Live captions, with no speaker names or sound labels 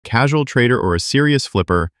casual trader or a serious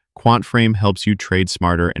flipper, QuantFrame helps you trade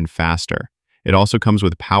smarter and faster. It also comes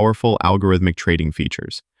with powerful algorithmic trading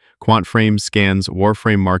features. QuantFrame scans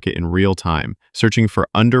Warframe.market in real time, searching for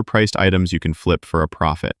underpriced items you can flip for a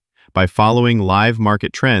profit. By following live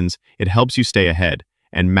market trends, it helps you stay ahead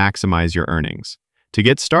and maximize your earnings. To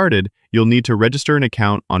get started, you'll need to register an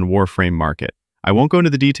account on Warframe.market. I won't go into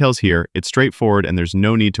the details here, it's straightforward and there's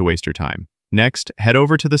no need to waste your time. Next, head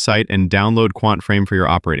over to the site and download QuantFrame for your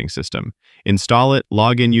operating system. Install it,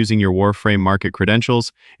 log in using your Warframe.market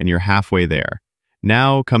credentials, and you're halfway there.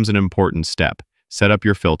 Now comes an important step. Set up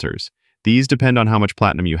your filters. These depend on how much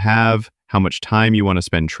platinum you have, how much time you want to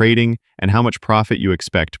spend trading, and how much profit you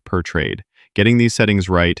expect per trade. Getting these settings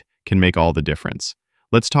right can make all the difference.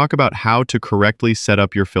 Let's talk about how to correctly set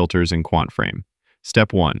up your filters in QuantFrame.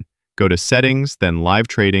 Step 1. Go to Settings, then Live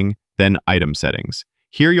Trading, then Item Settings.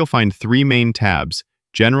 Here you'll find 3 main tabs: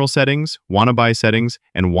 General Settings, Wanna Buy Settings,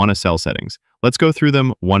 and Wanna Sell Settings. Let's go through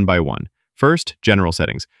them one by one. First, General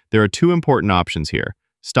Settings. There are 2 important options here: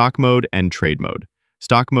 Stock Mode and Trade Mode.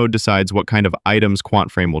 Stock Mode decides what kind of items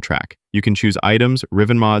QuantFrame will track. You can choose items,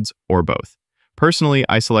 Riven mods, or both. Personally,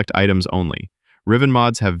 I select items only. Riven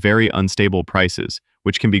mods have very unstable prices,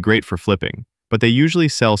 which can be great for flipping, but they usually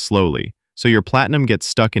sell slowly, so your platinum gets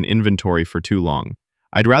stuck in inventory for too long.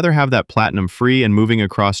 I'd rather have that platinum free and moving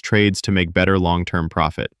across trades to make better long-term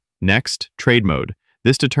profit. Next, Trade Mode.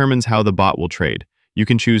 This determines how the bot will trade. You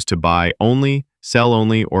can choose to buy only, sell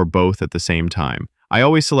only, or both at the same time. I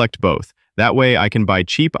always select both. That way I can buy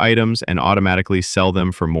cheap items and automatically sell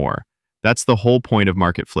them for more. That's the whole point of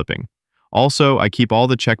market flipping. Also, I keep all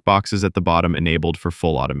the checkboxes at the bottom enabled for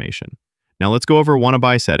full automation. Now let's go over Wanna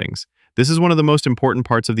Buy settings. This is one of the most important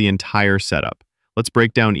parts of the entire setup. Let's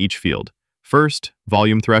break down each field. First,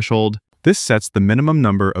 volume threshold. This sets the minimum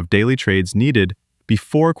number of daily trades needed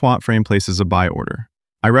before QuantFrame places a buy order.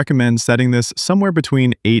 I recommend setting this somewhere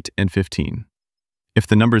between 8 and 15. If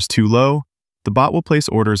the number's too low, the bot will place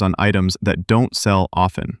orders on items that don't sell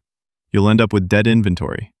often. You'll end up with dead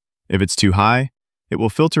inventory. If it's too high, it will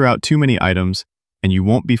filter out too many items and you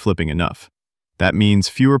won't be flipping enough. That means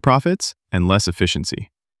fewer profits and less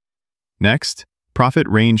efficiency. Next, profit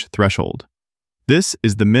range threshold. This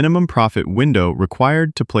is the minimum profit window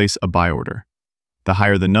required to place a buy order. The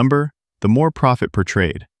higher the number, the more profit per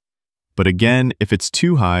trade. But again, if it's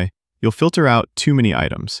too high, you'll filter out too many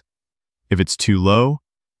items. If it's too low,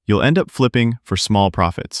 you'll end up flipping for small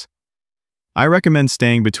profits. I recommend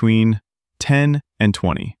staying between 10 and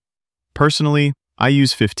 20. Personally, I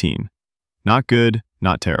use 15. Not good,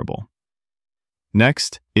 not terrible.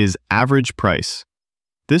 Next is average price.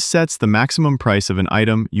 This sets the maximum price of an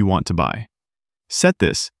item you want to buy. Set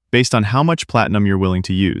this based on how much platinum you're willing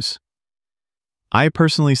to use. I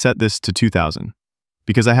personally set this to 2,000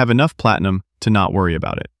 because I have enough platinum to not worry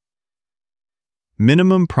about it.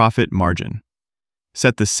 Minimum profit margin.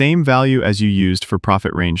 Set the same value as you used for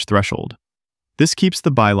profit range threshold. This keeps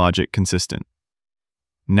the buy logic consistent.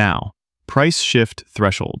 Now, price shift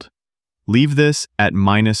threshold. Leave this at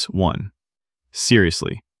 -1.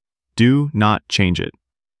 Seriously, do not change it.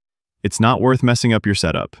 It's not worth messing up your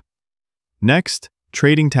setup. Next,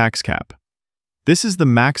 trading tax cap. This is the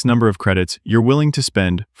max number of credits you're willing to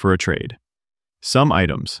spend for a trade. Some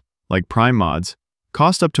items, like Prime mods,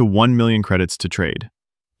 cost up to 1 million credits to trade.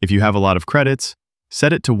 If you have a lot of credits,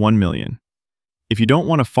 set it to 1 million. If you don't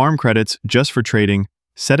want to farm credits just for trading,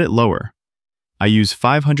 set it lower. I use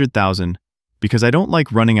 500,000 because I don't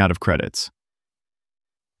like running out of credits.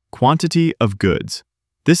 Quantity of goods.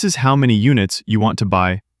 This is how many units you want to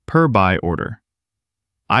buy per buy order.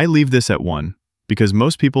 I leave this at 1 because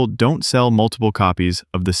most people don't sell multiple copies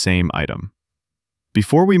of the same item.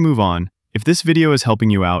 Before we move on, if this video is helping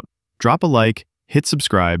you out, drop a like, hit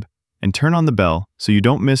subscribe, and turn on the bell so you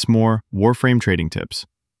don't miss more Warframe trading tips.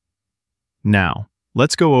 Now,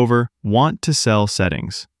 let's go over Want to Sell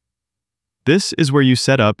settings. This is where you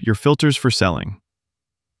set up your filters for selling.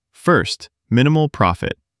 First, minimal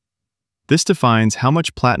profit. This defines how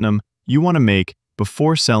much platinum you want to make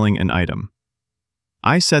before selling an item.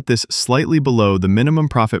 I set this slightly below the minimum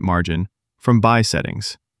profit margin from buy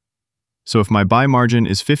settings. So if my buy margin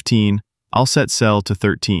is 15, I'll set sell to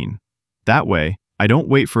 13. That way, I don't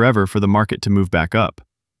wait forever for the market to move back up.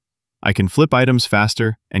 I can flip items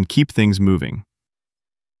faster and keep things moving.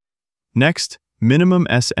 Next, minimum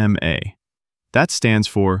SMA. That stands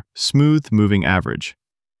for Smooth Moving Average.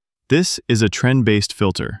 This is a trend-based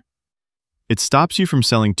filter. It stops you from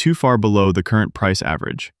selling too far below the current price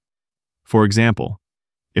average. For example,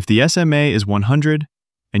 if the SMA is 100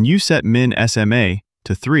 and you set min SMA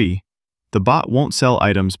to 3, the bot won't sell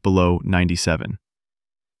items below 97.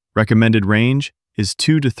 Recommended range is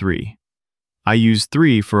 2 to 3. I use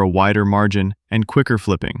 3 for a wider margin and quicker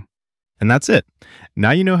flipping. And that's it.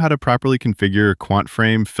 Now you know how to properly configure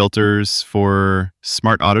QuantFrame filters for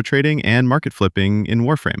smart auto trading and market flipping in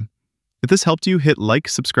Warframe. If this helped you, hit like,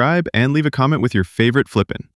 subscribe, and leave a comment with your favorite flippin'.